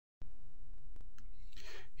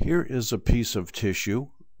Here is a piece of tissue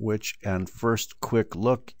which on first quick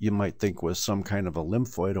look you might think was some kind of a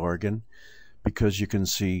lymphoid organ, because you can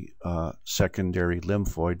see secondary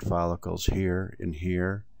lymphoid follicles here and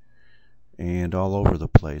here and all over the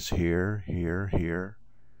place, here, here,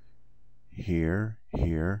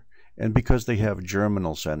 and because they have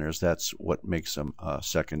germinal centers, that's what makes them a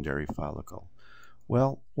secondary follicle.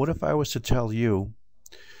 Well, what if I was to tell you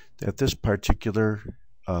that this particular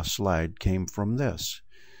slide came from this?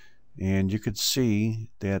 And you could see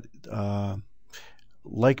that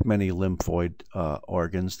like many lymphoid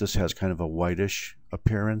organs, this has kind of a whitish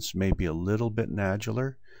appearance, maybe a little bit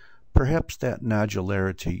nodular. Perhaps that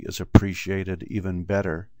nodularity is appreciated even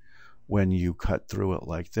better when you cut through it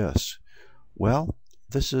like this. Well,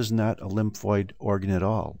 this is not a lymphoid organ at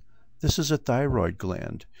all. This is a thyroid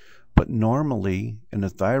gland. But normally in a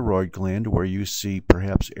thyroid gland, where you see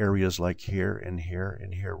perhaps areas like here and here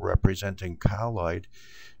and here representing colloid,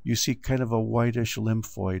 you see kind of a whitish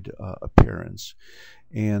lymphoid appearance.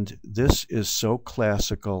 And this is so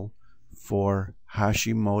classical for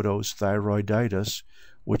Hashimoto's thyroiditis,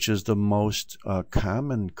 which is the most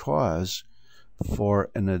common cause for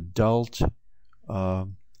an adult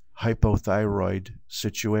hypothyroid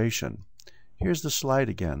situation. Here's the slide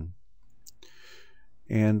again.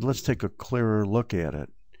 And let's take a clearer look at it.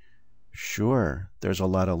 Sure, there's a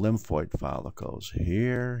lot of lymphoid follicles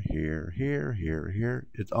here, here, here, here, here.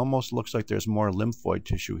 It almost looks like there's more lymphoid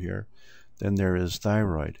tissue here than there is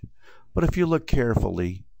thyroid. But if you look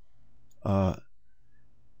carefully,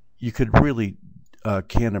 you could really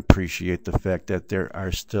can appreciate the fact that there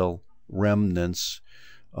are still remnants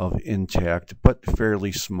of intact but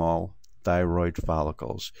fairly small thyroid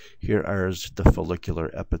follicles. Here is the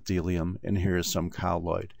follicular epithelium, and here is some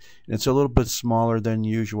colloid. And it's a little bit smaller than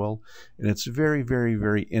usual, and it's very, very,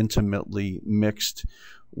 very intimately mixed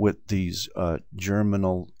with these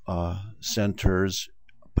germinal centers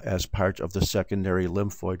as part of the secondary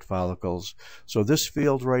lymphoid follicles. So this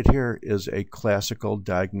field right here is a classical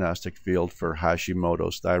diagnostic field for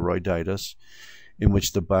Hashimoto's thyroiditis, in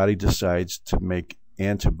which the body decides to make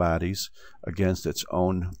antibodies against its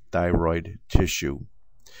own thyroid tissue.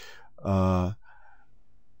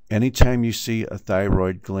 Anytime you see a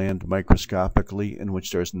thyroid gland microscopically in which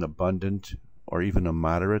there's an abundant or even a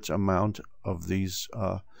moderate amount of these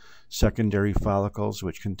secondary follicles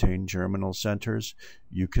which contain germinal centers,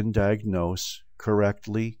 you can diagnose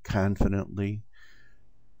correctly, confidently,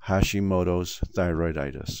 Hashimoto's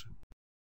thyroiditis.